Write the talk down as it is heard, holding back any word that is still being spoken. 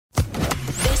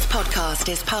podcast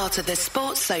is part of the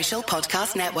Sports Social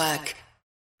Podcast Network.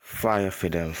 Fire for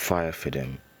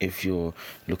them. If you're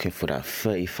looking for that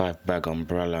 35 bag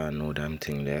umbrella and all damn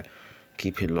thing there,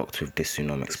 keep it locked with this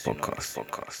Tsunomics podcast.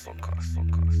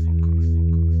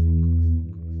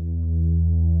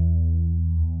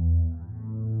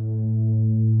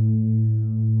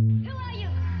 Who are you?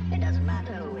 It doesn't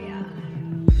matter who we are.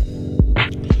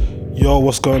 Yo,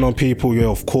 what's going on, people? You're,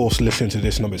 of course, listening to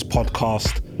this Tsunomics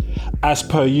podcast. As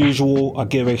per usual, I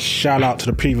give a shout out to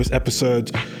the previous episode,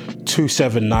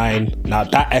 279. Now,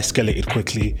 that escalated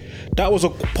quickly. That was a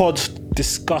pod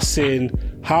discussing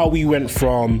how we went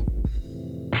from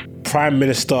Prime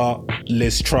Minister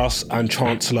Liz Truss and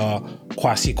Chancellor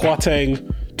Kwasi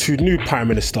Kwarteng to new Prime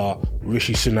Minister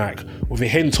Rishi Sunak, with a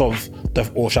hint of,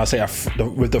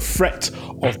 with the threat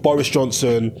of Boris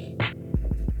Johnson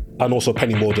and also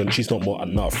Penny Mordaunt. She's not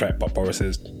a threat, but Boris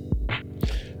is.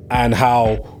 And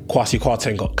how Kwasi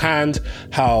Kwarteng got canned,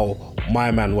 how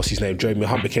my man, Jeremy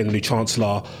Hunt became the new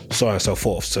Chancellor, so on and so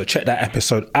forth. So check that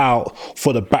episode out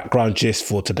for the background gist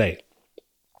for today.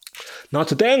 Now,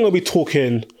 today I'm going to be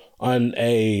talking on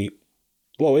it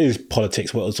is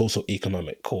politics, but it's also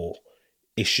economical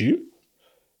issue.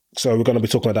 So we're going to be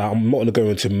talking about that. I'm not going to go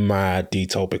into mad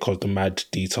detail because the mad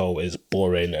detail is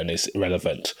boring and it's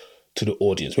irrelevant to the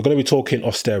audience. We're going to be talking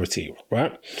austerity,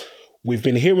 right? We've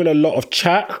been hearing a lot of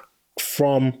chat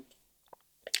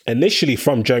initially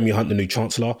from Jeremy Hunt, the new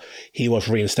Chancellor. He was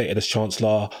reinstated as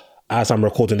Chancellor. As I'm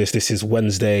recording this is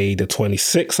Wednesday, the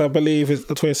 26th, I believe. Is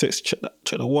the 26th?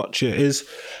 Check the watch. It is.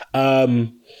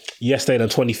 Yesterday, the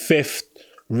 25th,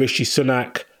 Rishi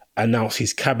Sunak announced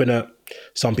his cabinet.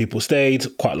 Some people stayed.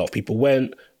 Quite a lot of people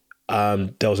went.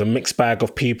 There was a mixed bag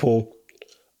of people.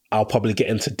 I'll probably get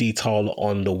into detail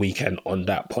on the weekend on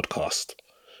that podcast.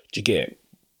 Do you get it?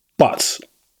 But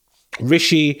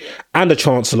Rishi and the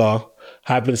Chancellor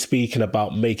have been speaking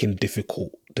about making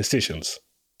difficult decisions.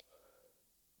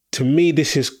 To me,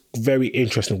 this is very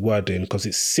interesting wording because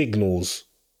it signals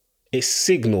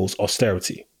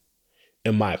austerity,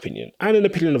 in my opinion, and in the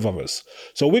opinion of others.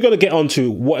 So we're going to get on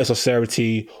to what is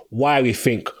austerity, why we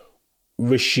think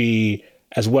Rishi,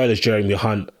 as well as Jeremy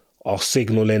Hunt, are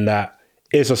signaling that.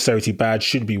 Is austerity bad?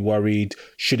 Should be worried?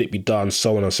 Should it be done?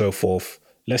 So on and so forth.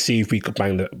 Let's see if we could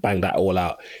bang that all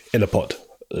out in the pod.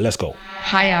 Let's go.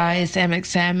 Hi, it's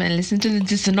MXM and listen to the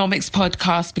Tsunomics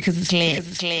podcast because it's lit.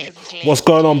 What's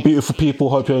going on, beautiful people?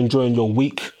 Hope you're enjoying your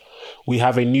week. We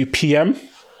have a new PM.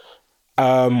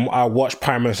 I watched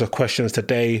Prime Minister Questions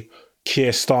today.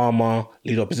 Keir Starmer,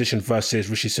 lead opposition versus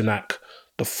Rishi Sunak,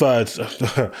 the third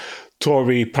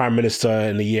Tory Prime Minister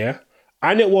in the year.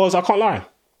 And it was, I can't lie,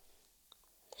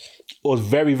 it was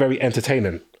very, very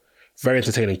entertaining. Very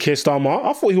entertaining. Keir Starmer,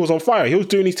 I thought he was on fire. He was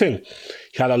doing his thing.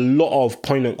 He had a lot of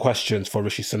poignant questions for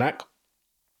Rishi Sunak.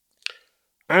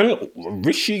 And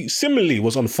Rishi similarly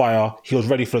was on fire. He was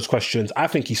ready for those questions. I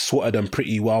think he sorted them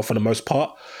pretty well for the most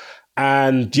part.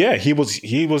 And yeah, he was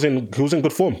in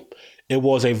good form. It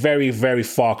was a very, very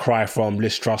far cry from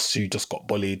Liz Truss, who just got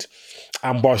bullied,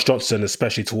 and Boris Johnson,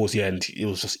 especially towards the end. It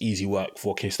was just easy work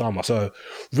for Keir Starmer. So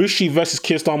Rishi versus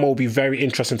Keir Starmer will be very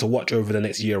interesting to watch over the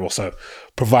next year or so,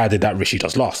 provided that Rishi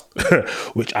does last,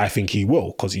 which I think he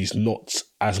will, because he's not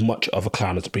as much of a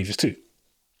clown as the previous two.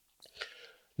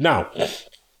 Now,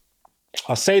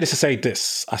 I say this to say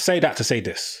this. I say that to say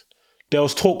this. There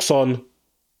was talks on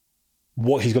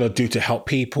what he's going to do to help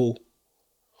people.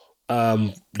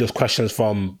 There's questions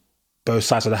from both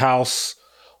sides of the house,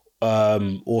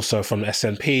 also from the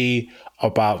SNP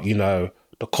about, the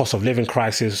cost of living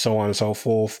crisis, so on and so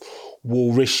forth.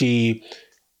 Will Rishi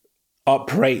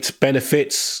uprate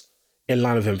benefits in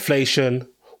line with inflation?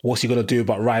 What's he going to do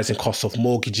about rising costs of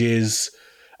mortgages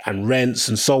and rents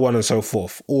and so on and so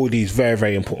forth? All these very,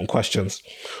 very important questions,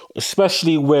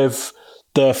 especially with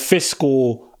the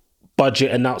fiscal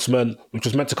budget announcement, which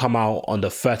was meant to come out on the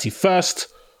 31st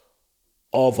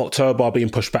of October, being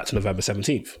pushed back to November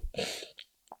 17th.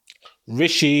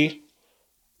 Rishi,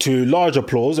 to large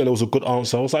applause, and it was a good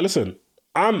answer. I was like, listen,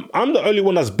 I'm the only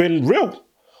one that's been real.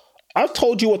 I've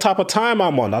told you what type of time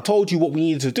I'm on. I told you what we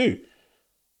needed to do.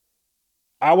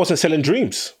 I wasn't selling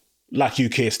dreams like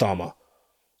UK Starmer,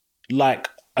 like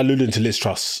alluding to Liz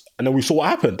Truss. And then we saw what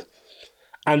happened.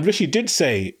 And Rishi did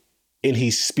say in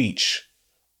his speech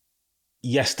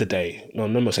on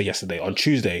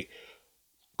Tuesday,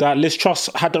 that Liz Truss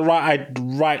had the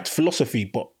right philosophy,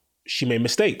 but she made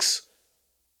mistakes.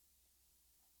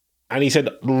 And he said,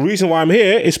 the reason why I'm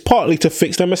here is partly to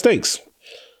fix their mistakes.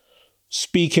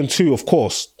 Speaking to, of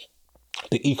course,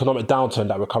 the economic downturn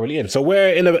that we're currently in. So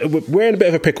we're in a bit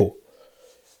of a pickle.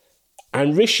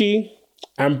 And Rishi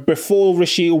And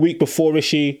a week before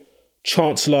Rishi,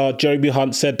 Chancellor Jeremy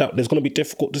Hunt said that there's going to be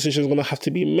difficult decisions going to have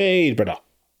to be made, brother.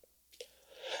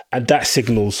 And that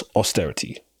signals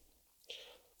austerity.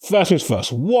 First things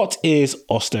first, what is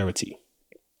austerity?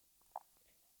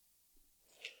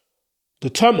 The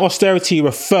term austerity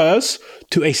refers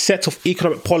to a set of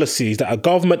economic policies that a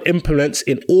government implements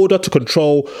in order to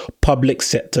control public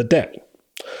sector debt.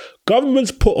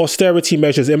 Governments put austerity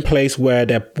measures in place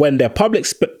when their public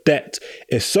debt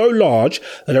is so large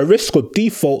that the risk of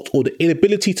default or the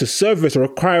inability to service or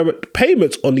require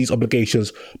payments on these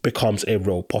obligations becomes a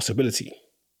real possibility.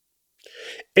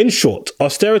 In short,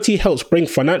 austerity helps bring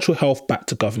financial health back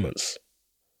to governments.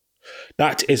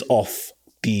 That is off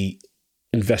the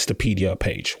Investopedia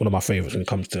page, one of my favorites when it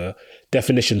comes to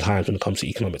definition times, when it comes to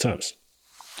economic terms.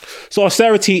 So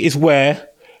austerity is where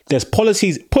there's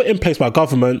policies put in place by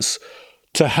governments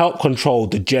to help control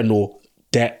the general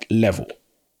debt level.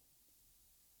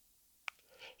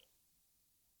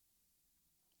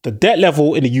 The debt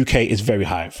level in the UK is very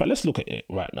high. In fact, let's look at it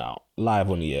right now, live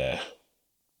on the air.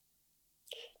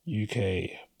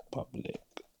 UK public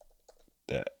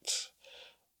debt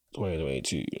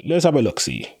 2022. Let's have a look,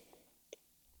 see.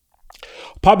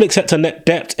 Public sector net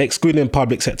debt, excluding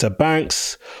public sector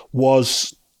banks,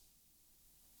 was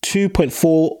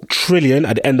 2.4 trillion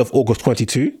at the end of August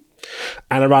 22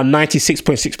 and around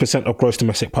 96.6% of gross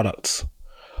domestic products,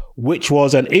 which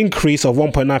was an increase of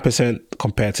 1.9%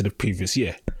 compared to the previous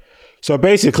year. So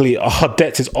basically, our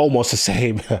debt is almost the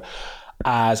same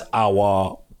as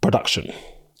our production.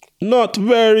 Not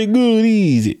very good,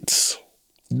 is it?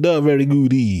 Not very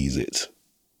good, is it?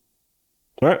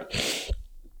 Right?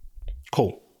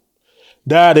 Cool.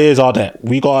 That is our debt.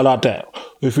 We got our debt.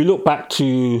 If we look back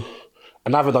to,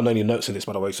 and I haven't done any notes in this,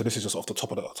 by the way, so this is just off the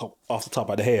top of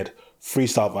the head,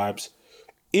 freestyle vibes.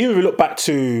 Even if we look back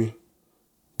to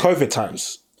COVID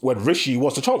times, when Rishi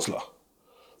was the Chancellor,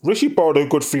 Rishi borrowed a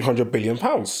good £300 billion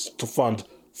to fund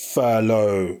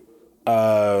furlough,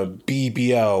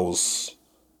 BBLs,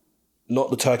 not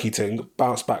the turkey thing,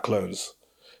 bounce back loans,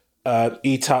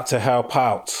 eat out to help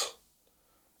out,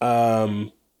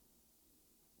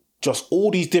 just all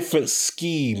these different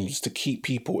schemes to keep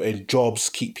people in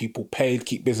jobs, keep people paid,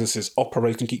 keep businesses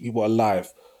operating, keep people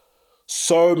alive.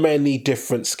 So many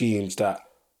different schemes that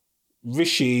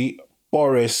Rishi,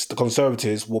 Boris, the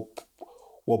Conservatives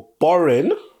were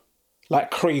borrowing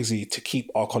like crazy to keep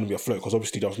our economy afloat, because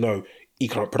obviously there was no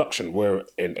economic production. We're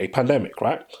in a pandemic,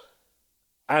 right?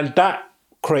 And that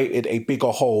created a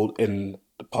bigger hole in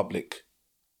the public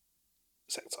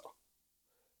sector.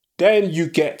 Then you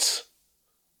get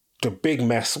the big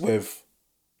mess with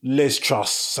Liz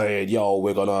Truss saying, yo,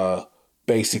 we're gonna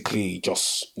basically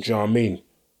just, do you know what I mean?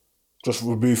 Just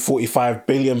remove £45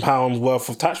 billion worth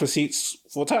of tax receipts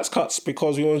for tax cuts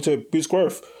because we wanted to boost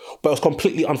growth. But it was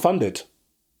completely unfunded.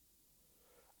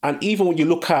 And even when you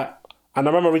look at, and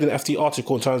I remember reading the FT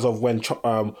article in terms of when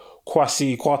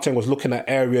Kwasi Kwarteng was looking at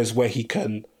areas where he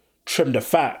can trim the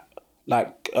fat,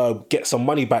 like get some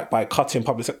money back by cutting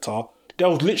public sector, there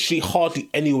was literally hardly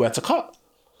anywhere to cut.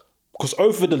 Because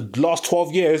over the last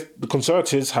 12 years, the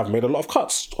Conservatives have made a lot of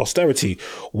cuts. Austerity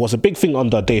was a big thing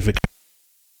under David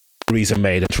Theresa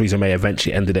May, and Theresa May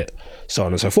eventually ended it, so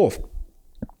on and so forth.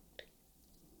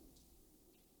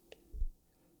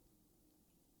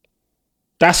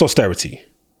 That's austerity,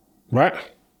 right?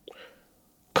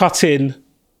 Cutting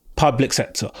public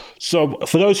sector. So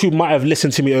for those who might have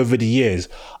listened to me over the years,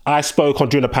 I spoke on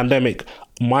during the pandemic,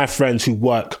 my friends who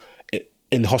work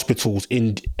in hospitals,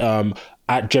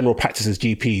 at general practices,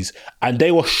 GPs, and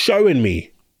they were showing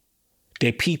me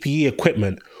their PPE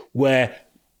equipment where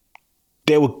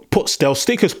there were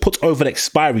stickers put over the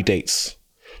expiry dates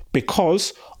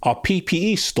because our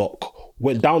PPE stock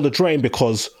went down the drain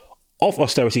because of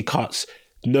austerity cuts.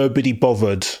 Nobody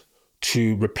bothered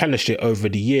to replenish it over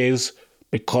the years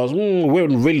because we're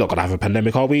really not going to have a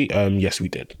pandemic, are we? Yes, we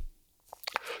did.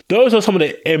 Those are some of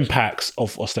the impacts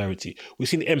of austerity. We've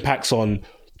seen the impacts on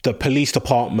the police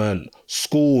department,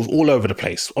 schools, all over the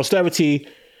place. Austerity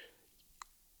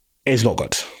is not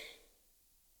good.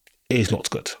 It is not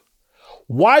good.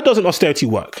 Why doesn't austerity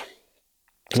work?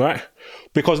 Right?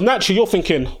 Because naturally you're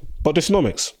thinking, but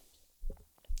Dysonomics,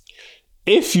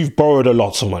 if you've borrowed a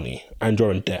lot of money and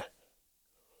you're in debt,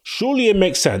 surely it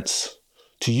makes sense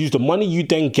to use the money you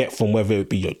then get from whether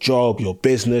it be your job, your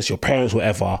business, your parents,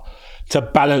 whatever, to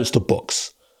balance the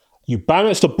books. You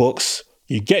balance the books,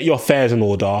 you get your affairs in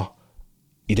order,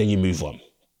 then you move on.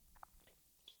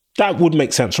 That would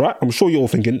make sense, right? I'm sure you're all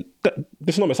thinking,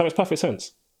 this makes perfect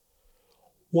sense.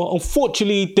 Well,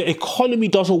 unfortunately, the economy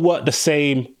doesn't work the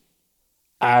same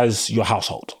as your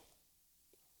household.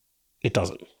 It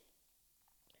doesn't.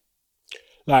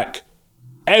 Like,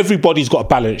 everybody's got a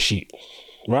balance sheet,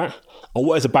 right? And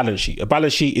what is a balance sheet? A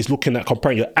balance sheet is looking at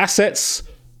comparing your assets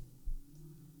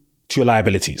to your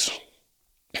liabilities.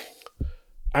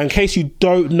 And in case you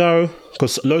don't know,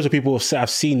 because loads of people I've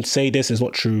seen say this is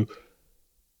not true,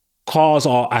 cars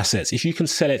are assets. If you can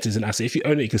sell it as an asset, if you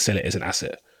own it, you can sell it as an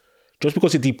asset. Just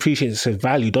because it depreciates in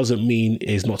value doesn't mean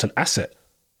it's not an asset.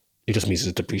 It just means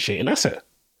it's a depreciating asset.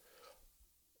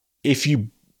 If you,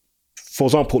 for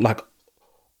example, like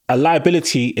a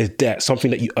liability is debt,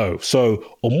 something that you owe. So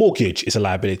a mortgage is a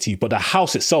liability, but the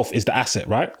house itself is the asset,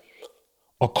 right?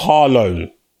 A car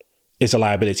loan is a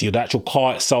liability. The actual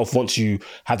car itself, once you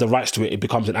have the rights to it, it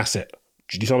becomes an asset.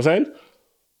 Do you see what I'm saying?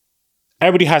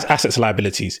 Everybody has assets and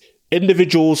liabilities.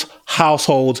 Individuals,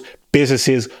 households,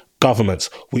 businesses, governments.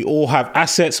 We all have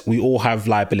assets, we all have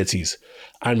liabilities.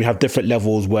 And we have different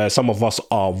levels where some of us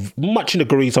are much in the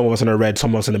green, some of us in the red,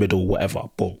 some of us in the middle, whatever.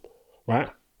 Boom. Right?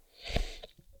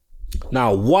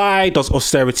 Now, why does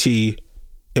austerity,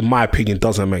 in my opinion,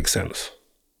 doesn't make sense?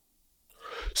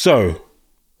 So,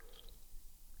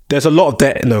 there's a lot of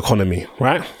debt in the economy,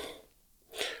 right?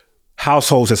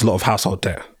 Households, there's a lot of household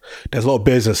debt. There's a lot of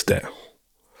business debt.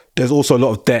 There's also a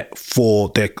lot of debt for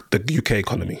the UK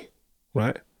economy,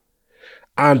 right?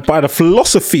 And by the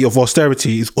philosophy of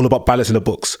austerity, it's all about balancing the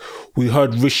books. We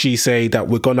heard Rishi say that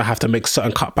we're going to have to make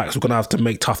certain cutbacks. We're going to have to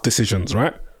make tough decisions,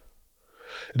 right?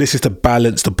 This is to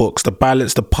balance the books, to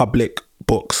balance the public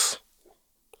books.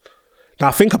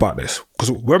 Now think about this,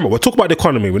 because remember, we're talking about the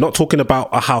economy. We're not talking about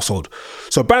a household.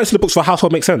 So balancing the books for a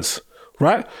household makes sense,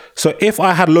 right? So if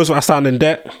I had loads of outstanding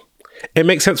debt, it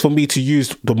makes sense for me to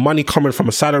use the money coming from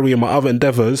a salary and my other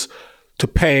endeavors to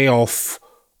pay off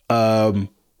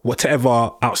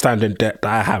whatever outstanding debt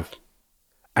that I have.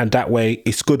 And that way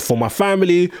it's good for my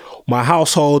family, my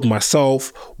household,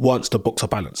 myself, once the books are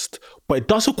balanced. But it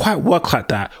doesn't quite work like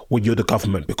that when you're the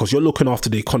government, because you're looking after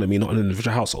the economy, not an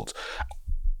individual household.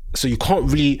 So you can't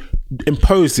really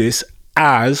impose this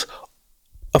as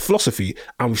a philosophy.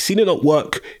 And we've seen it not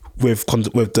work with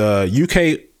the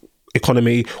UK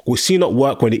economy. We've seen it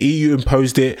work when the EU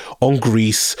imposed it on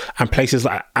Greece and places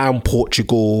like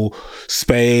Portugal,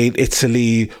 Spain,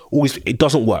 Italy. Always, it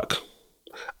doesn't work.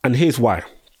 And here's why.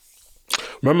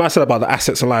 Remember I said about the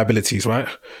assets and liabilities, right?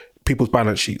 People's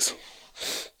balance sheets.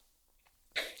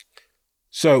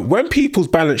 So when people's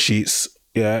balance sheets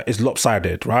is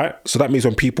lopsided, right? So that means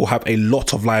when people have a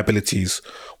lot of liabilities,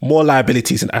 more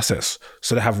liabilities than assets.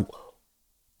 So they have,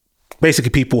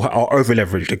 basically people are over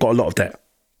leveraged. They've got a lot of debt.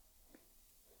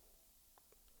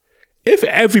 If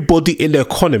everybody in the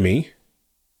economy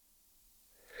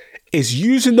is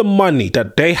using the money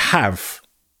that they have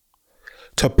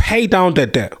to pay down their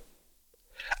debt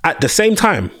at the same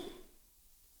time,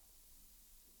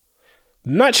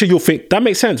 naturally you'll think that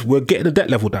makes sense. We're getting the debt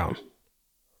level down.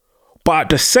 But at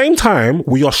the same time,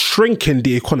 we are shrinking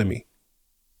the economy.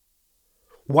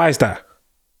 Why is that?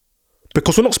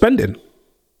 Because we're not spending.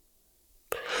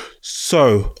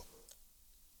 So,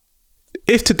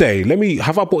 if today,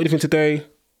 have I bought anything today?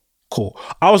 Cool.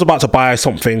 I was about to buy a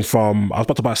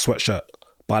sweatshirt,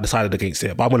 but I decided against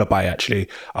it. But I'm going to buy it actually.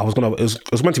 It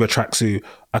was meant to be a tracksuit.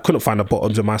 I couldn't find the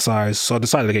bottoms in my size, so I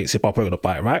decided against it, but I'm probably going to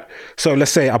buy it, right? So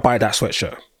let's say I buy that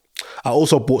sweatshirt. I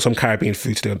also bought some Caribbean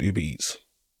food today on Uber Eats,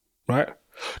 right?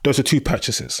 Those are two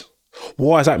purchases.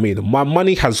 What does that mean? My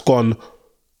money has gone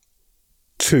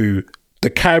to the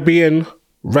Caribbean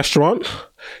restaurant.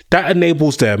 That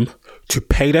enables them to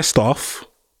pay their staff,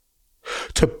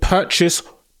 to purchase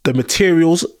the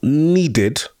materials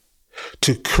needed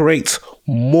to create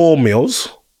more meals,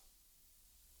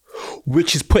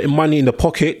 which is putting money in the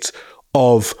pocket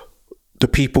of the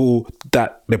people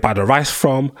that they buy the rice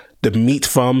from, the meat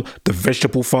from, the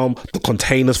vegetable from, the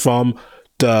containers from,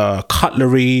 the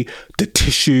cutlery, the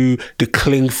tissue, the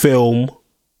cling film,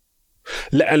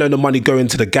 let alone the money going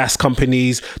to the gas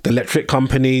companies, the electric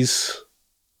companies.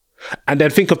 And then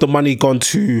think of the money gone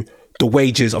to the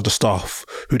wages of the staff,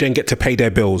 who then get to pay their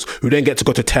bills, who then get to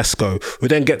go to Tesco, who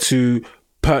then get to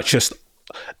purchase.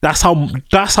 That's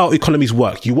how economies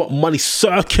work. You want money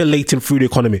circulating through the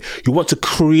economy. You want to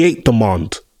create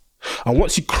demand. And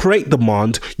once you create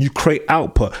demand, you create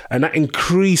output. And that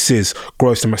increases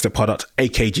gross domestic product,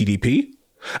 aka GDP.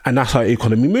 And that's how the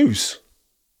economy moves.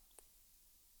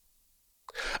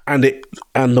 And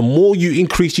the more you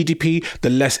increase GDP, the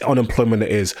less unemployment there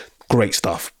is. Great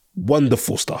stuff.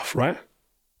 Wonderful stuff, right?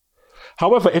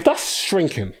 However, if that's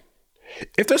shrinking,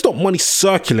 if there's not money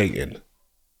circulating,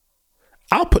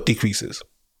 output decreases.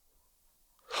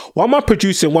 Why am I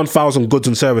producing 1,000 goods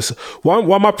and services? Why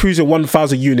am I producing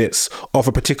 1,000 units of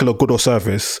a particular good or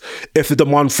service if the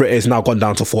demand for it is now gone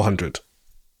down to 400?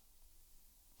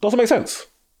 Doesn't make sense.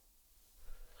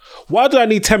 Why do I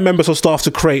need 10 members of staff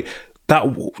to create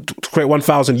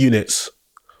 1,000 units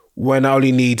when I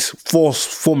only need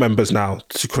four members now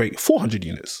to create 400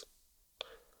 units?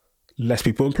 Less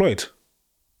people employed.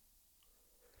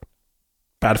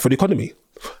 Bad for the economy.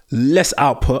 Less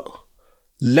output,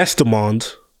 less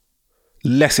demand,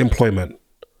 less employment.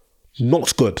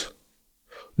 Not good.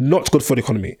 Not good for the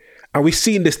economy. And we've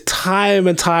seen this time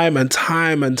and time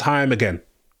again.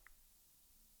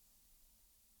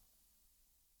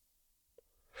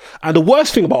 And the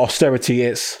worst thing about austerity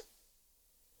is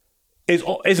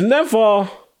never,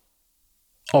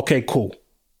 okay, cool.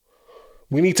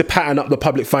 We need to pattern up the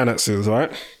public finances,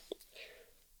 right?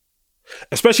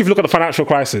 Especially if you look at the financial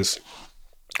crisis.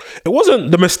 It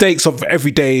wasn't the mistakes of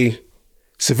everyday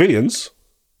civilians.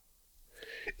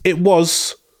 It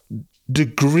was the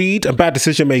greed and bad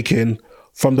decision making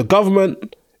from the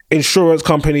government, insurance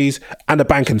companies, and the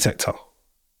banking sector.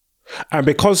 And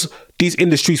because these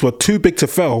industries were too big to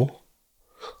fail,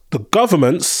 the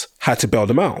governments had to bail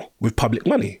them out with public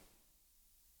money.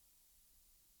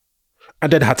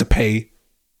 And then had to pay.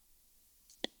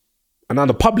 And now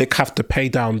the public have to pay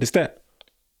down this debt.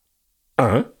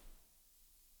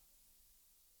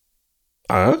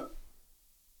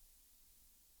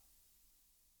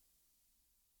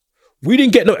 We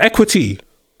didn't get no equity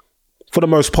for the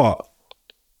most part.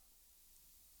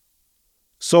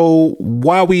 So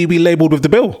why are we labelled with the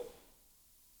bill?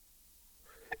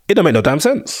 It don't make no damn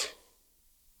sense.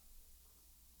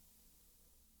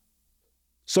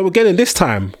 So again, in this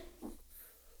time,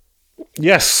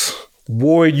 yes,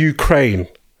 war in Ukraine,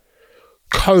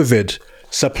 COVID,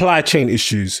 supply chain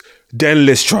issues, then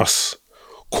Liz Truss.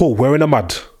 Cool, we're in the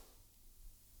mud.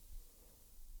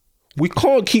 We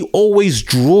can't keep always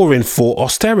drawing for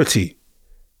austerity.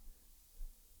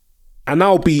 And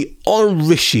I'll be on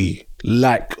Rishi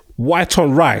like white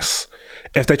on rice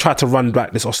if they try to run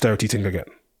back this austerity thing again.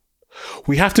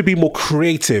 We have to be more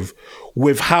creative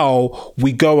with how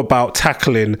we go about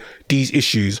tackling these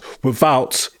issues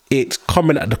without it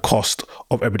coming at the cost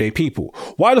of everyday people.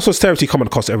 Why does austerity come at the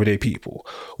cost of everyday people?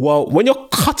 Well, when you're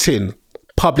cutting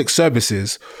public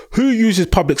services, who uses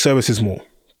public services more?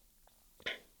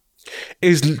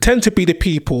 It tend to be the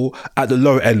people at the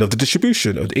lower end of the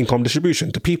distribution, of the income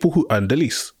distribution, the people who earn the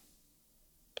least.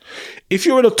 If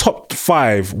you're in the top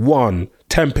 5, 1,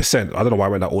 10%, I don't know why I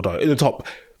went that order, in the top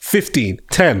 15,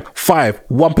 10, 5,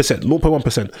 1%,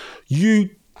 0.1%, you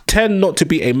tend not to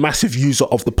be a massive user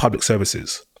of the public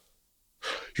services.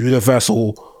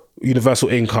 Universal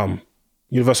income,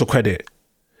 universal credit,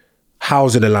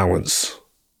 housing allowance.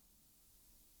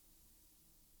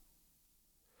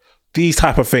 These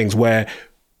type of things where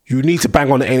you need to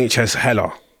bang on the NHS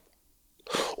hella.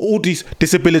 All these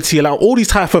disability allowance, all these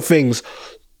type of things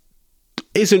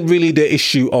isn't really the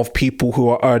issue of people who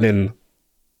are earning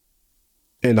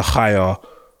in the higher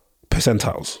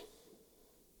percentiles.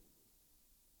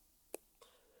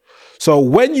 So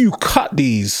when you cut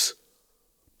these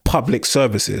public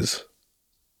services,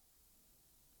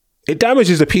 it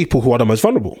damages the people who are the most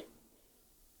vulnerable.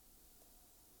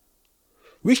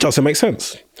 Which doesn't make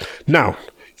sense. Now,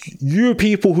 you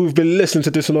people who've been listening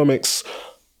to Dysonomics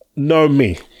know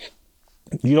me.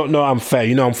 You don't know I'm fair.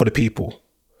 You know I'm for the people.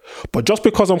 But just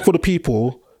because I'm for the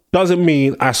people doesn't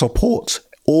mean I support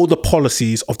all the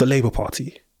policies of the Labour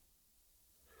Party.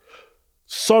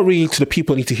 Sorry to the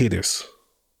people who need to hear this.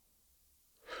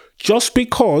 Just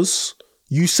because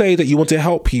you say that you want to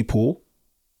help people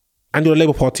and you're the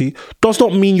Labour Party does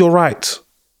not mean you're right.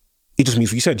 It just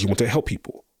means what you said, you want to help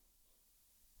people.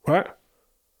 Right?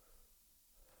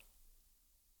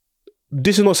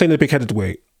 This is not saying the big-headed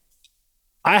way.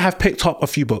 I have picked up a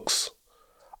few books.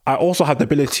 I also have the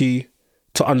ability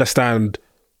to understand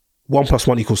 1 +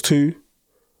 1 = 2,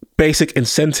 basic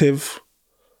incentive,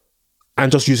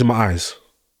 and just using my eyes.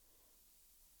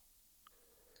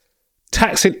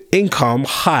 Taxing income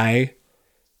high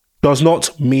does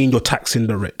not mean you're taxing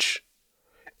the rich.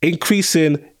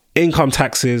 Increasing income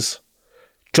taxes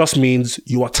just means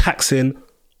you are taxing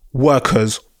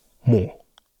workers more.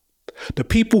 The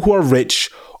people who are rich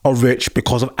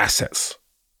because of assets.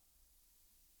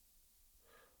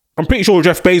 I'm pretty sure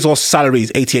Jeff Bezos' salary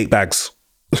is 88 bags.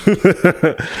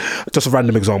 Just a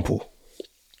random example.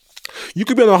 You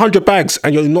could be on 100 bags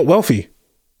and you're not wealthy.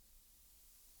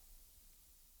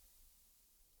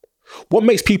 What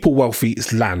makes people wealthy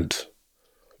is land.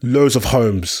 Loads of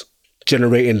homes,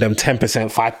 generating them 10%,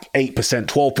 5%, 8%,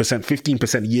 12%,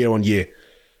 15% year on year.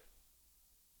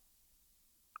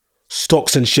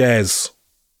 stocks and shares,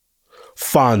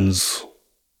 funds,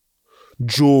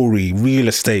 jewelry, real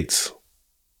estate.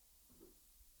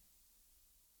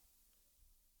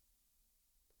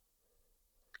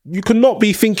 You cannot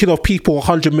be thinking of people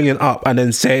 100 million up and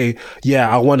then say, yeah,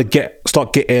 I want to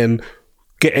start getting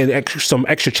some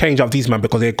extra change out of these men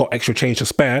because they've got extra change to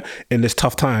spare in this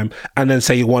tough time, and then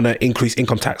say you want to increase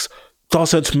income tax.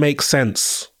 Doesn't make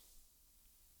sense.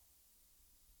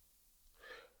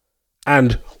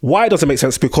 And why it doesn't make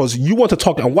sense? Because you want to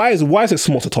target, and why is it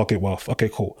smart to target wealth? Okay,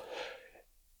 cool.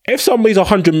 If somebody's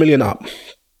 100 million up,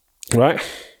 right?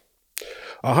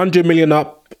 100 million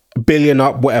up, billion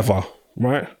up, whatever,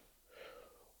 right?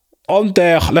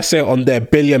 Let's say on their £1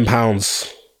 billion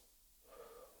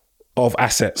of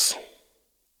assets,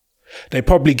 they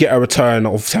probably get a return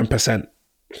of 10%,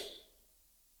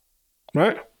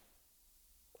 right?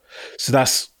 So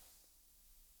that's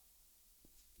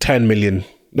 10 million.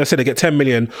 Let's say they get 10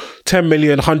 million,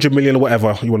 100 million,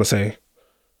 whatever you want to say.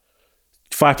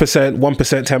 5%,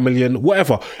 1%, 10 million,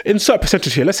 whatever. Insert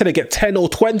percentage here. Let's say they get 10 or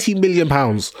 20 million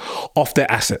pounds off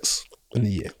their assets in a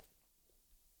year.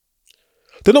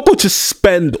 They're not going to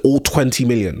spend all 20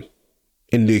 million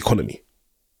in the economy.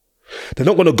 They're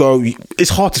not going to go,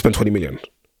 it's hard to spend 20 million.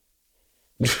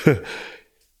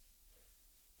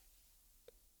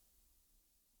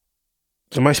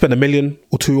 They might spend $1 million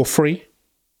or 2 or 3.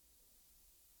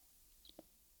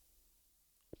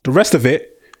 The rest of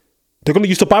it, they're going to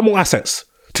use to buy more assets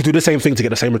to do the same thing to get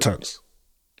the same returns.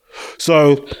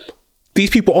 So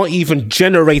these people aren't even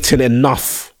generating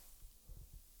enough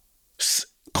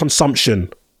consumption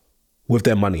with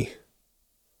their money.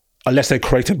 Unless they're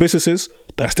creating businesses,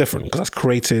 that's different, because that's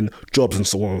creating jobs and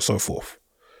so on and so forth.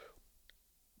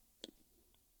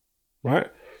 Right?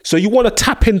 So you want to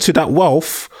tap into that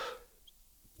wealth,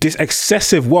 this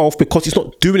excessive wealth, because it's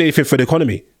not doing anything for the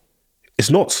economy. It's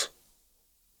not.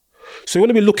 So you want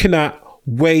to be looking at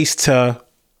ways to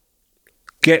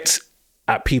get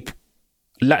at people.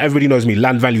 Everybody knows me,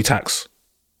 land value tax.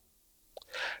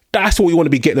 That's what you want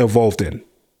to be getting involved in.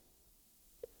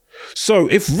 So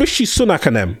if Rishi Sunak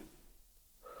and them,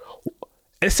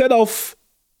 instead of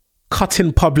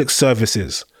cutting public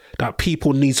services that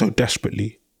people need so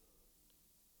desperately,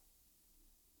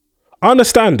 I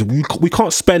understand we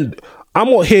can't spend. I'm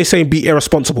not here saying be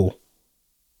irresponsible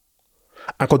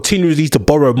and continually to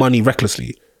borrow money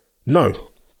recklessly. No.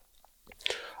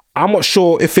 I'm not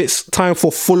sure if it's time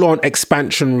for full-on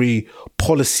expansionary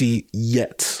policy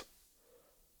yet.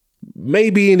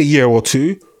 Maybe in a year or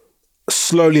two,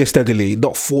 slowly and steadily,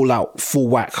 not full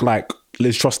whack like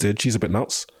Liz Truss did. She's a bit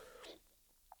nuts.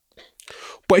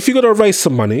 But if you're going to raise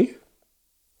some money,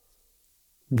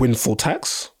 windfall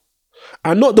tax,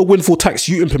 and not the windfall tax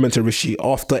you implemented, Rishi,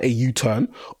 after a U-turn,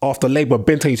 after Labour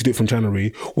been telling you to do it from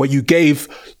January, where you gave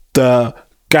the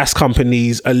gas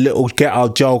companies a little get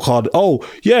out jail card. Oh,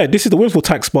 yeah, this is the windfall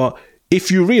tax, but if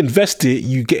you reinvest it,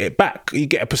 you get it back. You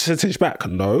get a percentage back.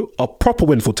 No, a proper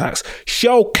windfall tax.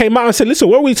 Shell came out and said, listen,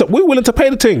 we're willing to pay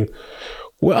the thing.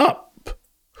 We're up.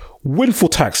 Windfall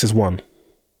tax is one.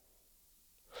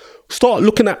 Start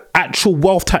looking at actual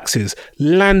wealth taxes,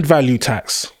 land value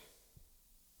tax.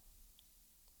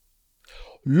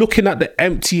 Looking at the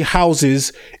empty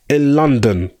houses in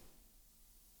London,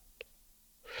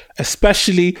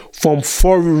 especially from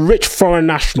rich foreign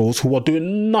nationals who are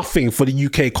doing nothing for the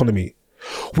UK economy.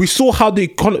 We saw how the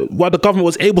government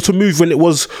was able to move when it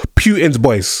was Putin's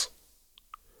boys.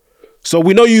 So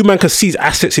we know you man can seize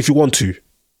assets if you want to.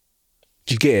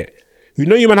 Do you get it? We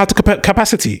know you man have the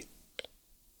capacity.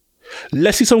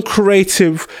 Let's see some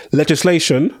creative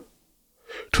legislation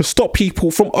to stop people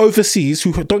from overseas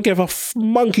who don't give a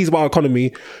monkeys about our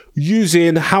economy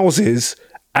using houses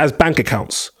as bank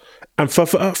accounts and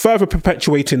further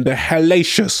perpetuating the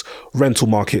hellacious rental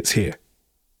markets here.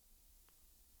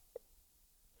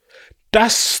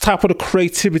 That's the type of the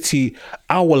creativity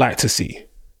I would like to see.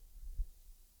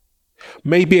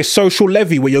 Maybe a social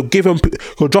levy where you're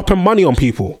dropping money on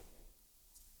people.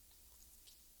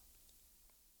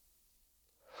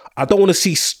 I don't want to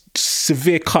see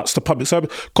severe cuts to public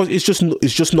service because it's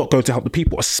just not going to help the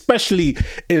people, especially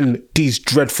in these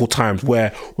dreadful times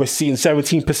where we're seeing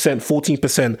 17%,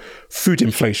 14% food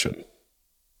inflation.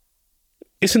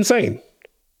 It's insane.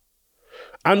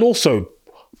 And also,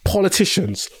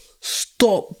 politicians,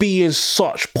 stop being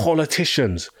such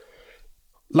politicians.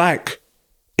 Like,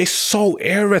 it's so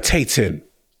irritating.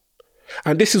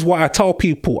 And this is why I tell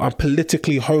people I'm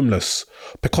politically homeless,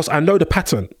 because I know the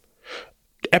pattern.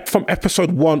 From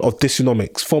episode 1 of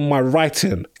Dysonomics, from my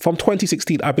writing, from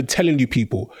 2016, I've been telling you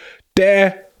people,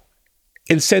 their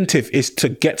incentive is to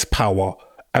get power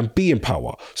and be in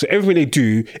power. So everything they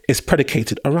do is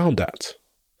predicated around that.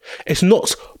 It's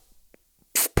not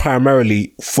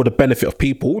primarily for the benefit of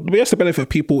people. Yes, the benefit of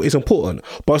people is important,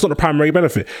 but it's not the primary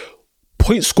benefit.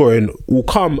 Point scoring will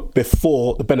come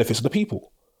before the benefits of the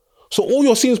people. So all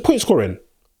you're seeing is point scoring.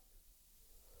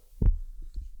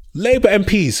 Labour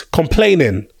MPs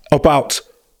complaining about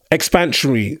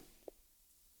expansionary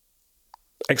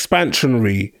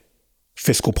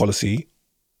fiscal policy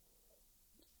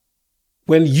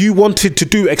when you wanted to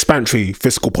do expansionary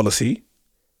fiscal policy,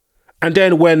 and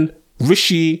then when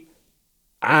Rishi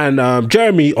and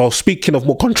Jeremy are speaking of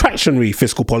more contractionary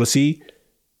fiscal policy,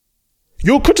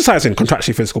 you're criticising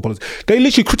contractionary fiscal policy. They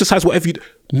literally criticise whatever you...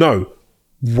 No.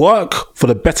 Work for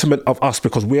the betterment of us,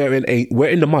 because we're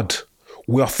in the mud.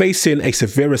 We are facing a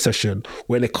severe recession.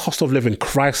 We're in a cost of living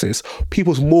crisis.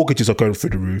 People's mortgages are going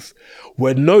through the roof.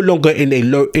 We're no longer in a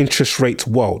low interest rate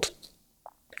world.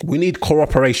 We need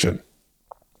cooperation.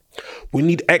 We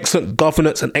need excellent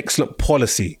governance and excellent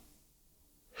policy.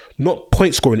 Not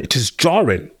point scoring. It is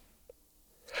jarring.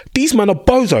 These men are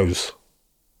bozos.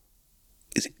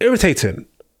 It's irritating.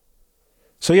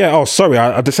 So yeah, oh sorry,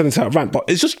 I descended to that rant, but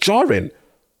it's just jarring.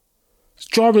 It's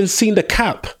jarring seeing the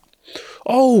cap.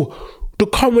 Oh, the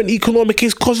current economic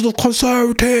is because of the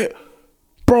Conservative.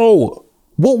 Bro,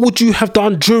 what would you have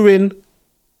done during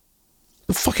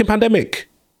the fucking pandemic?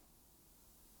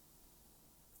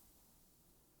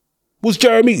 Was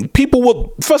Jeremy... People were...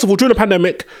 First of all, during the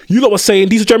pandemic, you lot were saying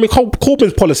these are Jeremy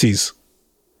Corbyn's policies.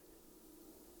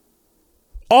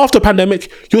 After the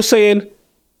pandemic, you're saying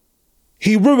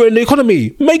he ruined the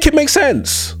economy. Make it make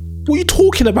sense. What are you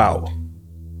talking about?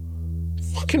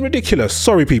 Fucking ridiculous.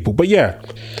 Sorry, people. But yeah...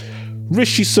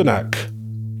 Rishi Sunak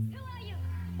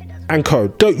and co,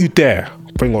 don't you dare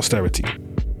bring austerity.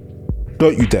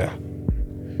 Don't you dare.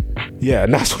 Yeah,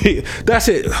 and that's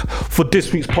it for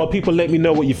this week's pod. People, let me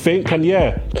know what you think. And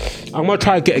yeah, I'm going to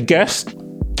try to get a guest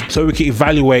so we can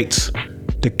evaluate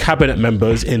the cabinet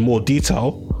members in more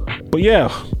detail. But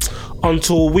yeah,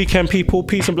 until weekend, people,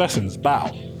 peace and blessings.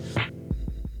 Bow.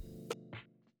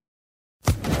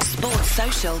 Sports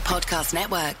Social Podcast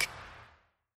Network.